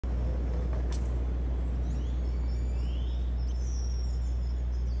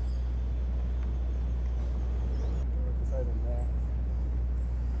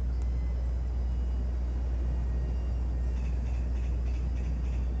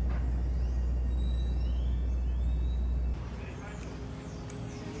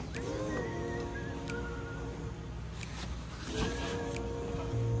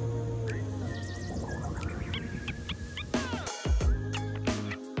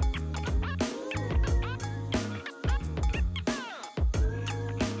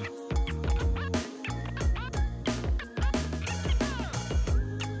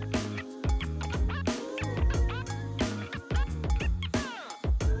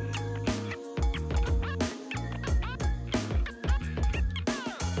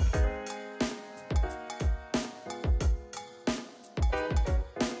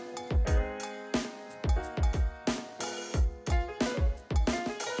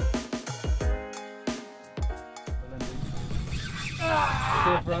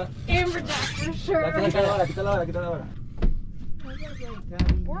Amberjack for sure. Quítala ahora.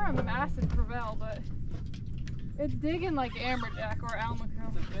 Or a massive crevalle, but it's digging like amberjack or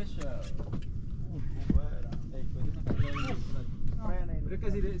almaco. Pero es que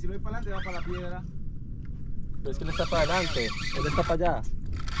si lo voy para adelante va para la piedra. Pero es que él está para adelante, él está para allá.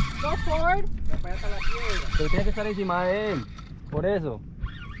 Go forward. Para allá está la piedra. Pero tiene que estar encima de él, por eso.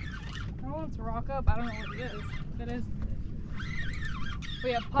 I want it to rock up. I don't know what it is. If it is.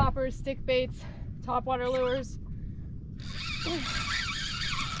 We have poppers, stick baits, topwater lures.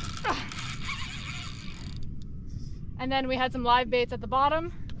 And then we had some live baits at the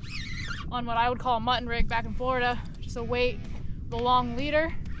bottom on what I would call a mutton rig back in Florida. Just a weight, the long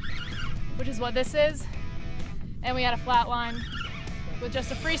leader, which is what this is. And we had a flat line with just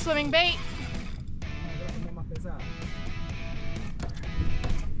a free swimming bait.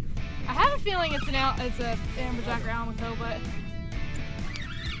 I have a feeling it's a amberjack or almaco, but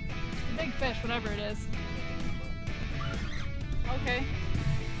it's a big fish, whatever it is. Okay.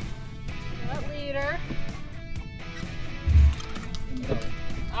 That leader.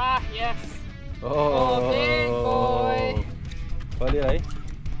 Ah, yes. Oh, big boy. ¿Cuál era ahí?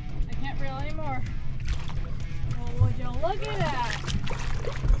 I can't reel anymore. Oh, would you look at that?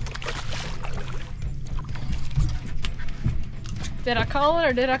 Did I call it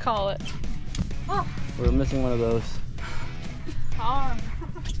or did I call it? Oh. We're missing one of those. Oh.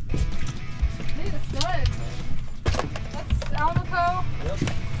 These are good. That's almaco. Yep,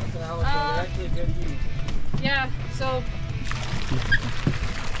 that's an almaco. They're actually good eating. Yeah, so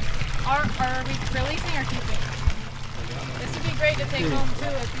are we releasing or keeping? This would be great to take home too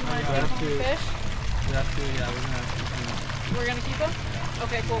if you want to take home fish. We have to, yeah, we're gonna have to keep them. We're gonna keep them?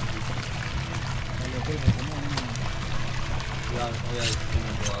 Okay, cool.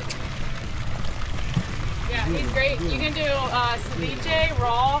 Yeah, he's great. You can do ceviche,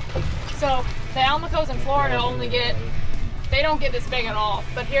 raw. So the almacos in Florida they don't get this big at all.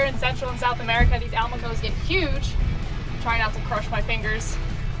 But here in Central and South America, these almacos get huge. Try not to crush my fingers.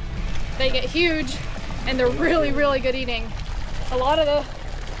 They get huge and they're really, really good eating. A lot of the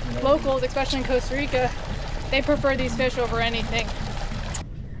locals, especially in Costa Rica, they prefer these fish over anything.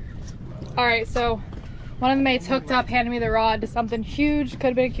 All right, so one of the mates hooked up, handed me the rod to something huge, could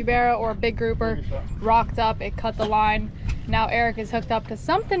have been a cubera or a big grouper, rocked up, it cut the line. Now Eric is hooked up to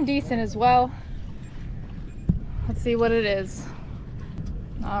something decent as well. Let's see what it is.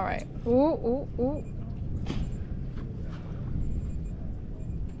 All right, ooh, ooh, ooh.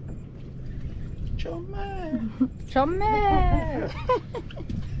 Chome!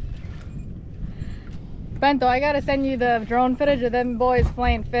 Bento, I gotta send you the drone footage of them boys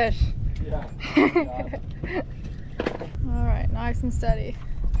playing fish. Yeah. Alright, nice and steady.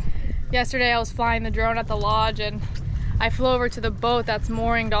 Yesterday I was flying the drone at the lodge and I flew over to the boat that's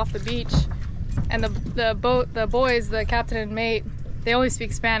moored off the beach. And the boys, the captain and mate, they only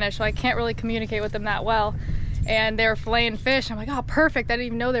speak Spanish, so I can't really communicate with them that well. And they were filleting fish. I'm like, oh, perfect. I didn't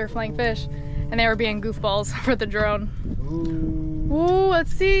even know they were filleting fish. And they were being goofballs for the drone. Ooh,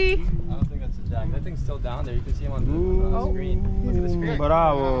 let's see. I don't think that's a jack. That thing's still down there. You can see him on the screen. Look at the screen.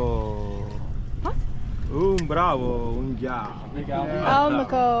 Bravo. What? Bravo, un jack. Big almaco.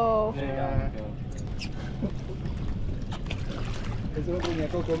 Almaco. Big almaco.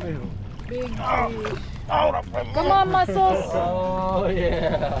 Big fish. Come on, muscles. Oh,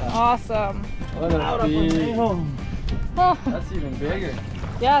 yeah. Awesome. What a fish. Oh. That's even bigger.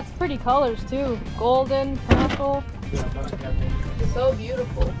 Yeah, it's pretty colors too. Golden, purple. So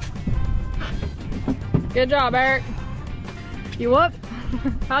beautiful. Good job, Eric. You up?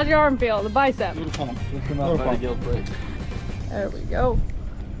 How's your arm feel? The bicep? There we go.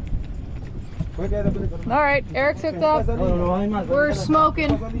 All right, Eric's hooked up. We're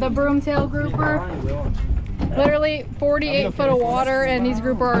smoking the broomtail grouper. Literally 48 foot of water, and these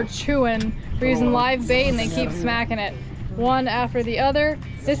grouper are chewing. We're using live bait and they keep smacking it one after the other.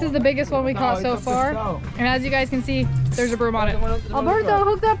 This is the biggest one we caught so far, and as you guys can see, there's a broom on it. Alberto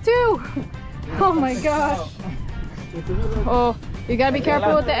hooked up too. Oh my gosh. Oh, you gotta be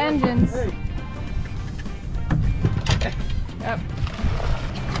careful with the engines. Yep.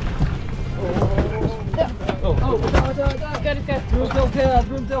 Oh, good, it's good.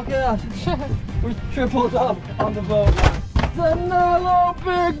 Broomtail cat. We're tripled up on the boat. It's another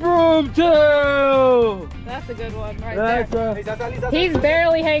big broomtail. That's a good one right there. He's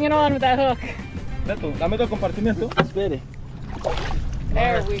barely hanging on with that hook. Dame tu compartimiento. Espere.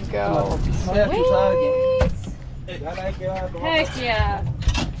 There we go. Sweet. Heck yeah.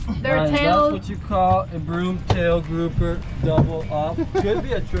 Their Ryan, tails. that's what you call a broomtail grouper double up. Could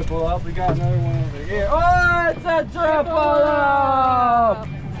be a triple up. We got another one over here. Oh, it's a triple up!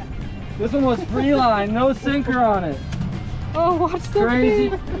 This one was free line, no sinker on it. Oh, watch the Crazy.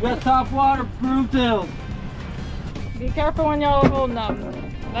 feet. We got top water broomtails. Be careful when y'all are holding them.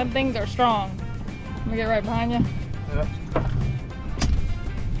 Them things are strong. Let me get right behind you. Yeah.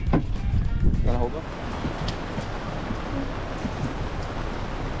 Gotta hold them.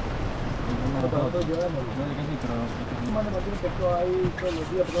 I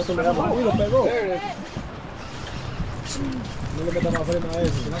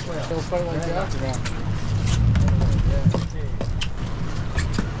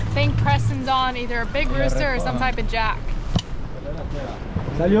think Preston's on either a big rooster or some type of jack.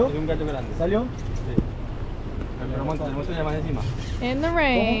 ¿Salió? Un gallo grande. ¿Salió? Sí. Pero monta más encima. In the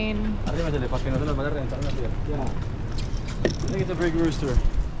rain. Arrímesele para que no se nos vaya a reventar una piedra. I think it's a big rooster.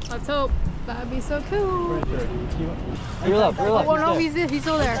 Let's hope. That'd be so cool. Reel up, reel up. Oh no, he's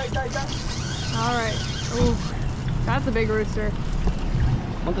still there. All right. Ooh, that's a big rooster.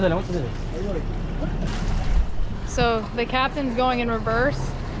 Móntesele. So the captain's going in reverse.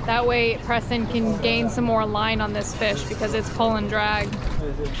 That way Preston can gain some more line on this fish because it's pull and drag.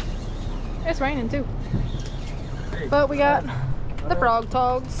 It's raining too. But we got the frog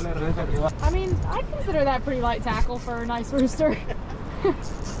togs. I mean, I consider that pretty light tackle for a nice rooster.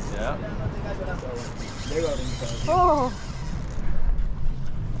 Yeah. Oh.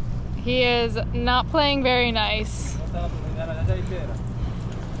 He is not playing very nice.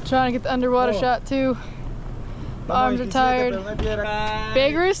 Trying to get the underwater shot too. Arms are tired.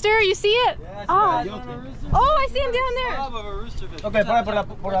 Big rooster, you see it? Oh, I see him down there. Ok,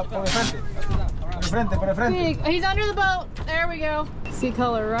 por el frente. Big. He's under the boat. There we go. See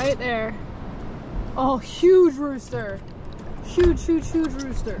color right there. Oh, huge rooster. Huge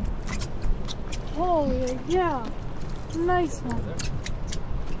rooster. Oh, yeah. Nice one.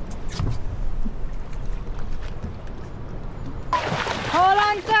 Hold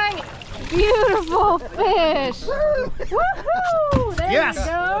on tight. Beautiful fish. Woohoo! There you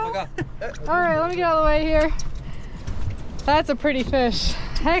go. All right, let me get out of the way here. That's a pretty fish.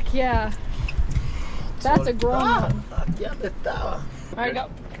 Heck yeah. That's a grown one. All right, go.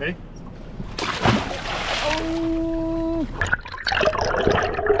 Okay. Oh.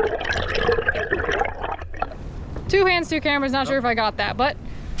 2 hands, 2 cameras. Not sure if I got that, but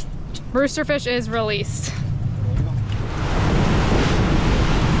rooster fish is released.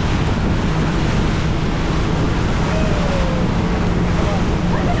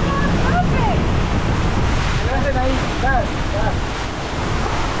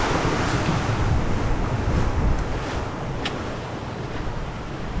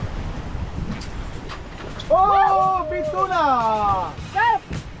 Oh, big tuna! Got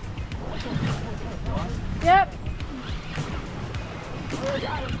him. Yep.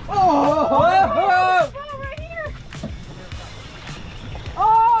 Oh! Right here.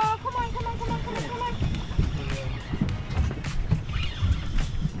 Oh, come on.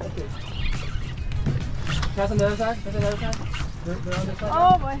 Pass on the other side.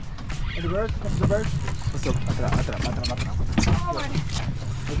 Oh boy. The bird? The bird? Atrás. Oh boy.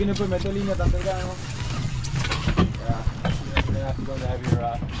 Aquí no puedes meter línea tan delgada, ¿no?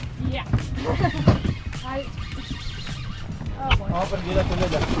 Yeah. Oh boy. Vamos a perder la con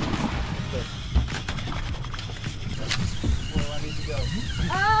ella.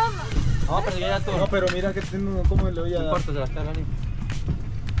 Vamos a perseguir a todos. No, pero mira que tengo como le voy a No dar. importa, se las cagan ahí.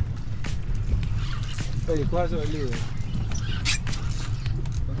 Oye, ¿cuál es el líder?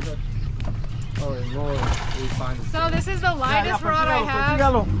 Oh, no, we find it. So this is the lightest rod I have,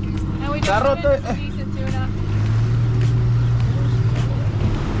 Persígalo. and we just Está put in roto. some decent tuna.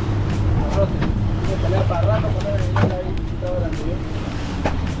 Se pelea para rato, poner el líder ahí, está grande, ¿eh?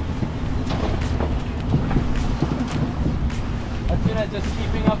 That tuna is just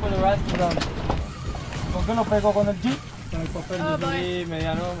keeping up with the rest of them. ¿Con qué lo pego? ¿Con el G? Con el papel Oh, de boy. sí,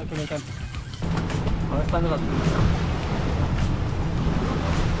 mediano, que me encanta. Ahora están las tunas.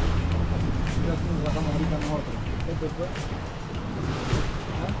 Ya nos bajamos ahorita nosotros. ¿Esto fue?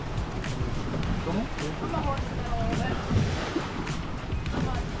 ¿Cómo?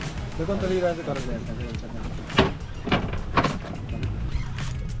 ¿De cuánto libras de carretera?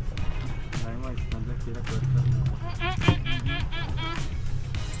 Hay más distancia que quiera cortar.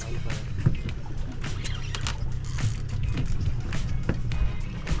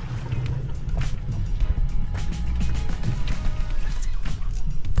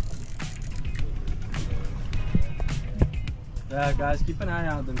 Yeah, guys, keep an eye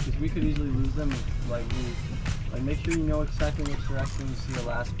on them because we could easily lose them if, like, we Like, make sure you know exactly which direction you see the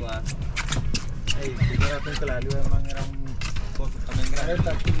last blast. Hey, siguro natin kalalo yung mga erang koso kami grande.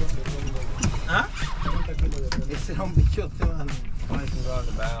 40 kilos. Ha? 40 kilos. Ese era un bichote, mano. Ay, jugaba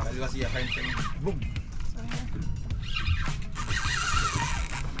de bajo. Algo así, frente. Boom.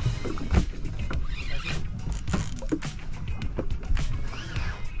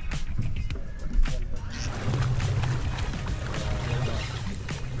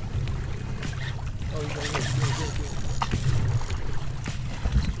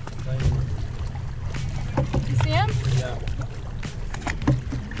 You see him? Yeah.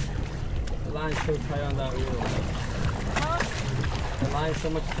 The line's so tight on that reel. Huh? The line's so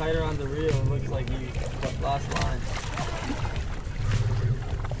much tighter on the reel, it looks like you lost line.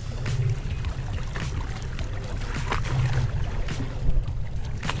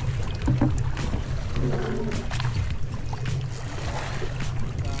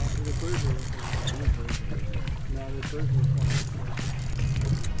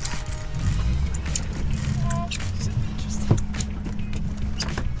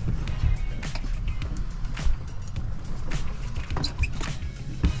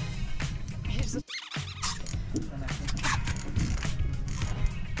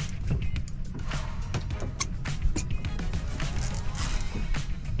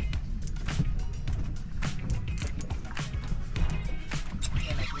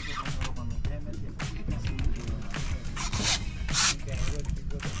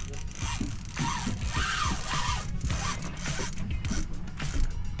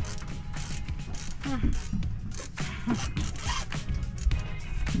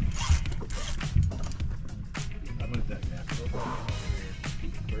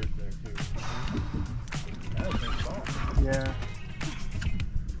 Yeah.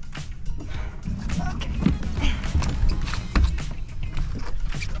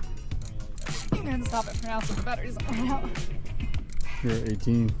 I'm gonna stop it for now so the battery doesn't run out. You're at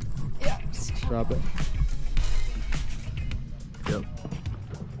 18. Yeah. Drop it. Yep.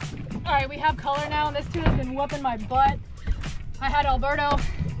 Alright, we have color now, and this tuna's been whooping my butt. I had Alberto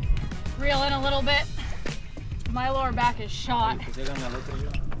reel in a little bit. My lower back is shot.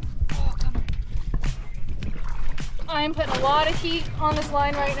 Oh, come on. I'm putting a lot of heat on this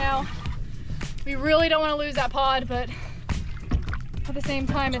line right now. We really don't want to lose that pod, but at the same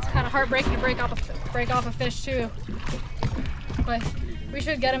time, it's kind of heartbreaking to break off a fish too. But we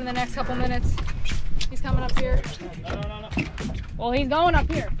should get him in the next couple minutes. He's coming up here. No. Well, he's going up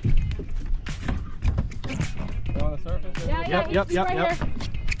here. On the surface? Yeah, he's right here.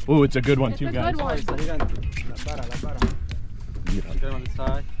 Oh, it's a good one It's too, a guys. good one. La para. Get him on the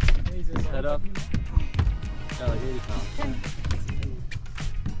side. Head up. Got like 80 pounds.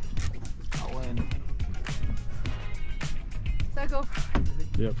 Seco.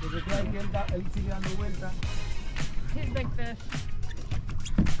 Yep. He's a big fish.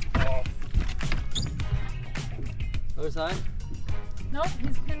 Other side? Nope,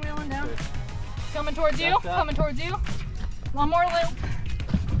 he's pinwheeling down. Okay. Coming towards you, Back up. coming towards you. One more loop.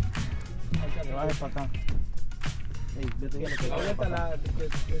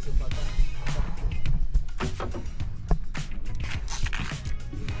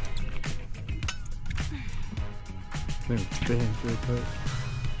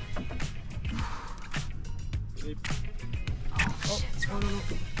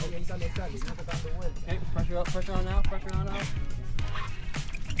 Okay, pressure up, pressure on now, pressure on now.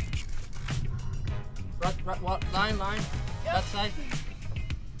 Right, line. Yep. That side.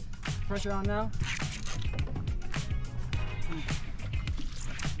 Pressure on now.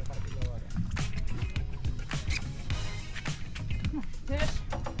 Fish.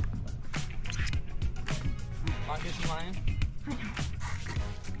 Pocket some line.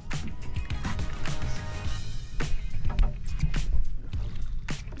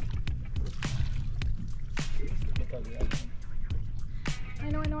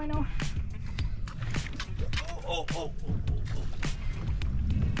 I know. Oh.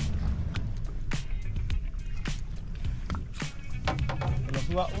 Lo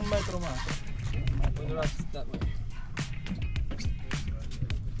suba 1 metro más. Put the rest that way.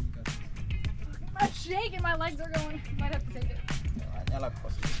 I'm shaking, my legs are going. Might have to take it.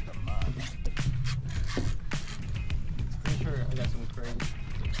 Pretty sure I got something crazy.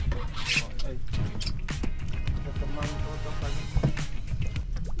 Hey.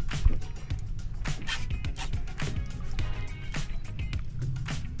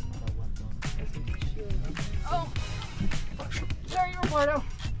 Oh, there you are, Roberto.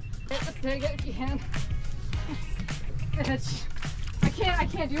 Just take it if you can. I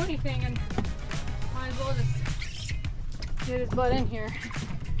can't do anything, and might as well just get his butt in here.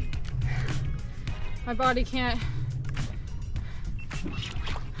 My body can't.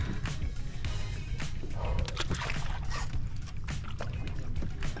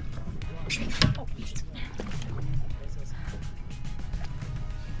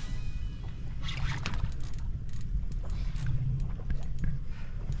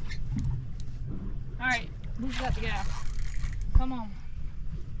 All right, who's got the gas? Come on.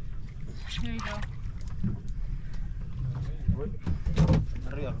 There you go.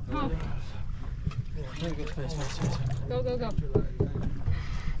 Oh. Go, go, go.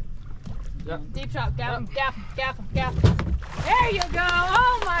 Yeah. Deep shot. Gap him, gap him, gap him, gap him. There you go.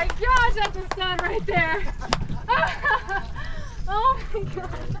 Oh my gosh, that's a stud right there. Oh my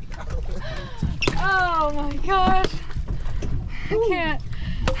gosh. Oh my gosh. I can't.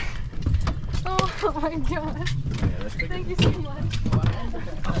 Oh my gosh. Thank you so much.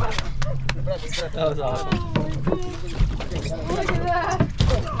 That was awesome. Oh my gosh. Look at that.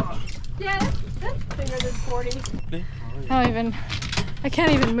 Yeah, that's bigger than 40. I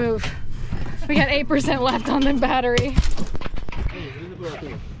can't even move. We got 8% left on the battery.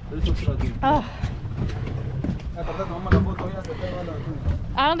 Oh.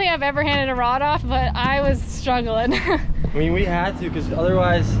 I don't think I've ever handed a rod off, but I was struggling. I mean, we had to, because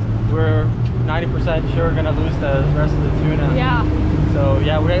otherwise we're 90% sure we're gonna lose the rest of the tuna. Yeah. So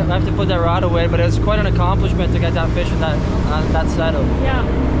yeah, we have to put that rod away, but it was quite an accomplishment to get that fish in that settle. Yeah.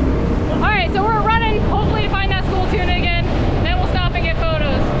 All right, so we're running, hopefully to find that school tuna again. Then we'll stop and get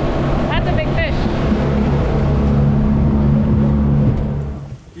photos. That's a big fish.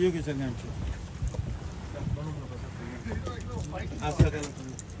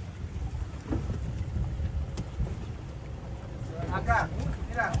 Acá,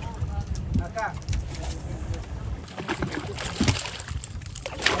 mira, acá.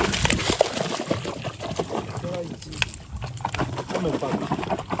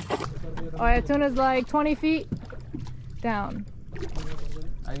 Oh yeah, tuna's like 20 feet down.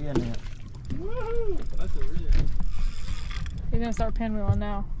 He's gonna start pinwheeling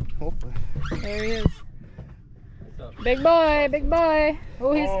now. There he is. Big boy, big boy.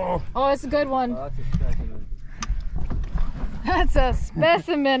 Oh, it's a good one. Oh, that's a specimen. That's a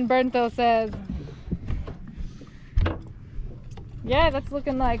specimen, Bernto says. Yeah, that's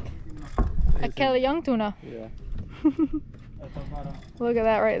looking like a Kelly Young tuna. Yeah. Look at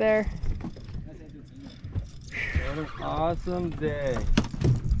that right there. What an awesome day.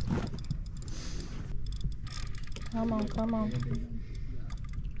 Come on, come on.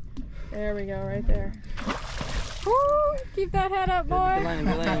 There we go, right there. Woo! Keep that head up, boy. Good landing,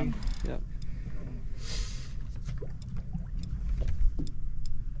 good landing. Yep.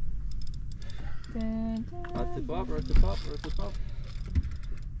 Dun, dun. Right to pop, right to pop, right to pop.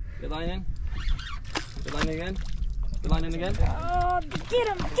 Good line in. Good line again. Good line in again. Oh, get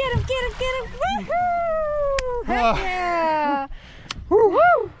him, get him, get him, get him. Woohoo! Heck yeah!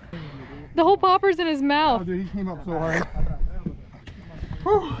 Woo! The whole popper's in his mouth. Oh, dude, he came up so hard.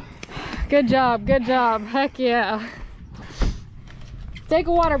 Good job, good job. Heck yeah. Take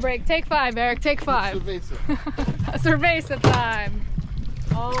a water break. Take 5, Eric. Take 5. A cerveza time.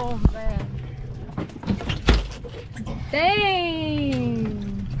 Oh, man.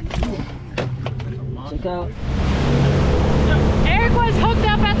 Dang. Check out. Eric was hooked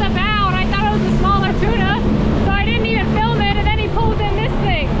up at the bow, and I thought it was a smaller tuna, so I didn't even film it, and then he pulls in this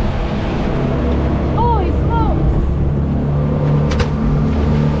thing. Holy smokes.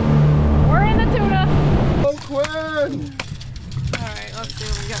 We're in the tuna. Oh, Quinn! Alright, let's see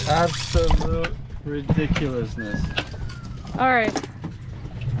what we got. Absolute ridiculousness. Alright.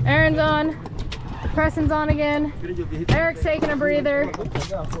 Aaron's on. Preston's on again. Eric's taking a breather.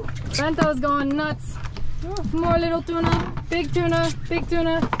 Bento's going nuts. More little tuna. Big tuna. Big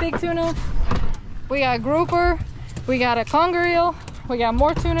tuna. Big tuna. We got grouper. We got a conger eel. We got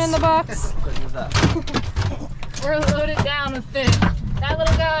more tuna in the box. We're loaded down with fish. That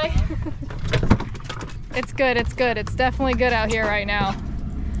little guy. It's good. It's good. It's definitely good out here right now.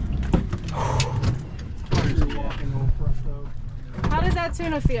 How does that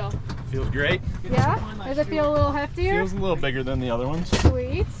tuna feel? Feels great. Yeah? Does it feel a little heftier? Feels a little bigger than the other ones.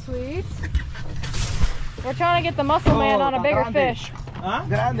 Sweet, sweet. We're trying to get the muscle man on a bigger fish. ¿Ah?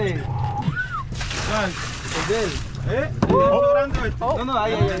 Grande. Alright,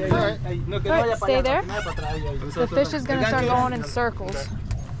 stay there. The fish is going to start going in circles.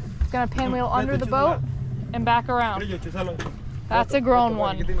 It's going to pinwheel under the boat and back around. That's a grown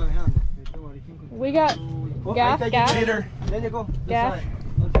one. We got gaff, gaff, gaff.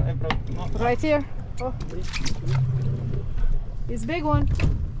 Right here. He's a big one.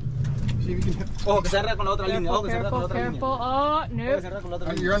 Ojo, que se arregla con la otra línea. Ojo, que se arregla con la otra línea. Careful. Oh, Ojo, que no. se arregla con la otra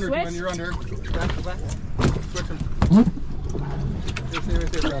línea. You're under, Switch. Glenn, you're under. Back, back. Switch him. Right there,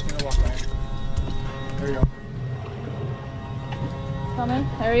 there you go. Coming.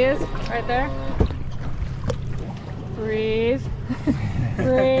 There he is. Right there. Breathe.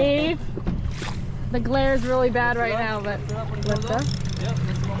 Breathe. The glare is really bad right now, but lift up. Yep,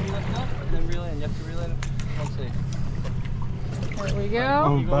 this is when we lift up, and then reel in. You have to reel in. Let's see. There we go.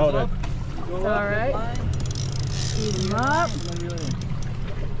 I'm about it. It's all right. Ease him up.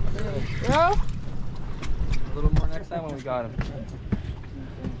 Go. A little more next time when we got him.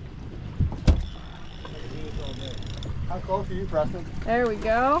 How close are you, Preston? There we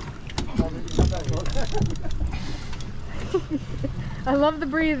go. I love the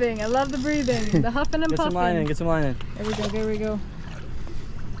breathing. I love the breathing. The huffing and Get some line in, puffing. get some line in. There we go. There we go.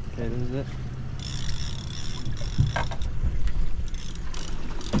 Okay, this is it.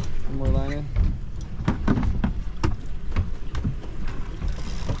 One more line in.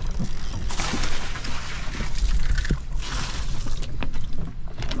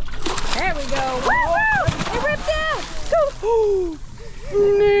 There we go. Woo! It ripped out. Go.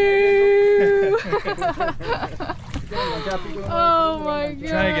 No. Oh my god.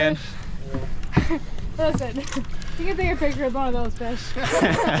 Try again. Listen, you can take a picture of one of those fish.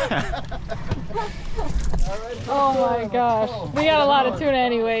 Oh my gosh. We got a lot of tuna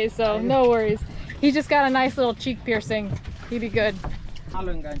anyway, so no worries. He just got a nice little cheek piercing. He'd be good.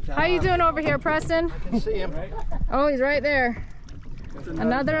 How you doing over here, Preston? I can see him. Oh, he's right there.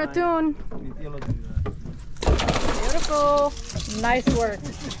 Another atún. Beautiful. Nice work.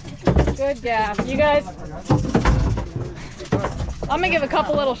 Good gaff. You guys, I'm gonna give a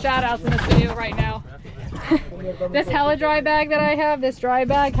couple little shout outs in this video right now. This hella dry bag that I have, this dry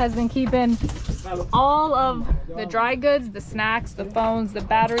bag has been keeping all of the dry goods, the snacks, the phones, the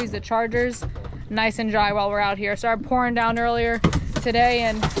batteries, the chargers, nice and dry while we're out here. It started pouring down earlier today,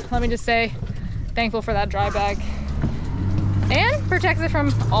 and let me just say, thankful for that dry bag. And protects it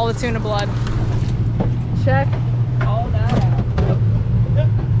from all the tuna blood. Check all that out.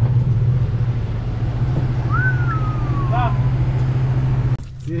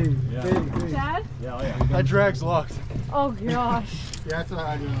 Chad? Yeah, oh yeah. That drag's locked. Oh gosh. Yeah, that's what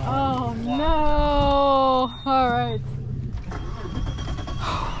I do. Oh no. Alright.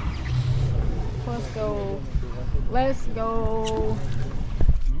 Let's go. Let's go.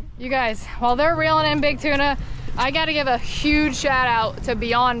 You guys, while they're reeling in big tuna, I gotta give a huge shout out to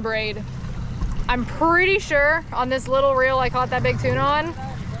Beyond Braid. I'm pretty sure on this little reel I caught that big tuna on,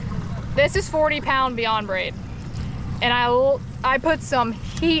 this is 40-pound Beyond Braid. And I put some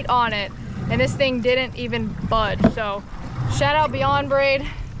heat on it and this thing didn't even budge. So shout out Beyond Braid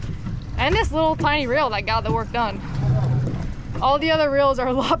and this little tiny reel that got the work done. All the other reels are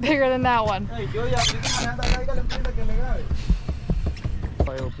a lot bigger than that one. If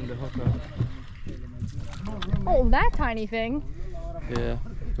I open the hook up. Oh, that tiny thing. Yeah,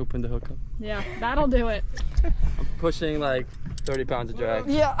 open the hook up. Yeah, that'll do it. I'm pushing like 30 pounds of drag.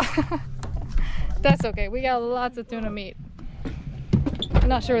 Yeah. That's okay. We got lots of tuna meat. I'm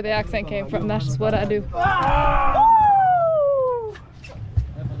not sure where the accent came from. That's just what I do.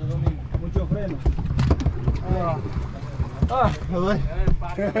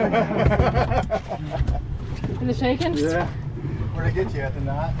 Is it shaking? Yeah. Where'd I get you at the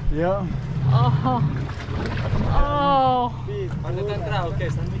knot? Yeah. Oh. Oh.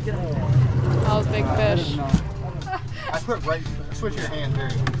 That was big fish. I put right, switch your hand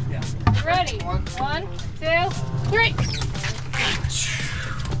there. Yeah. Ready? 1, 2, 3.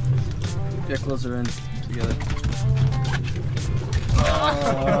 Get closer in together.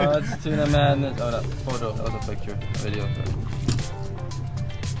 Oh, that's tuna madness. Oh, that photo. That was a picture. A video.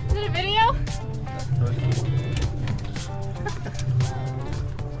 Is it a video?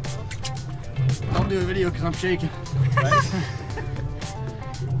 Don't do a video because I'm shaking.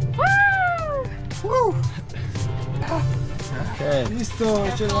 Woo! Woo! Okay. Listo,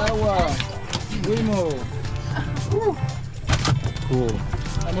 echa el agua. Fuimos. Cool.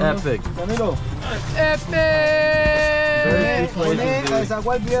 Epic. Camilo. Epic! Poné la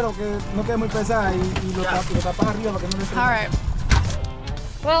desagua al hielo que no quede muy pesada y lo tapas arriba para que no le All right.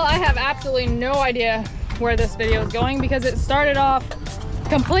 Well, I have absolutely no idea where this video is going because it started off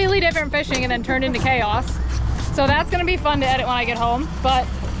completely different fishing and then turned into chaos. So that's gonna be fun to edit when I get home. But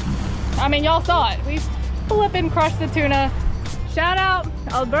I mean, y'all saw it. We flippin' crushed the tuna. Shout out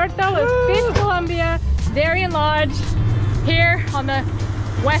Alberto with Fish Colombia, Darien Lodge, here on the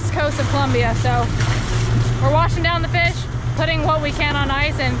west coast of Colombia. So we're washing down the fish, putting what we can on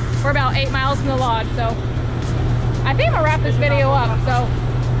ice, and we're about 8 miles from the lodge. So I think I'm gonna wrap this video up. So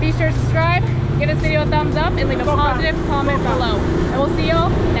Be sure to subscribe, give this video a thumbs up, and leave a positive comment below. And we'll see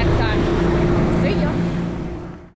y'all next time.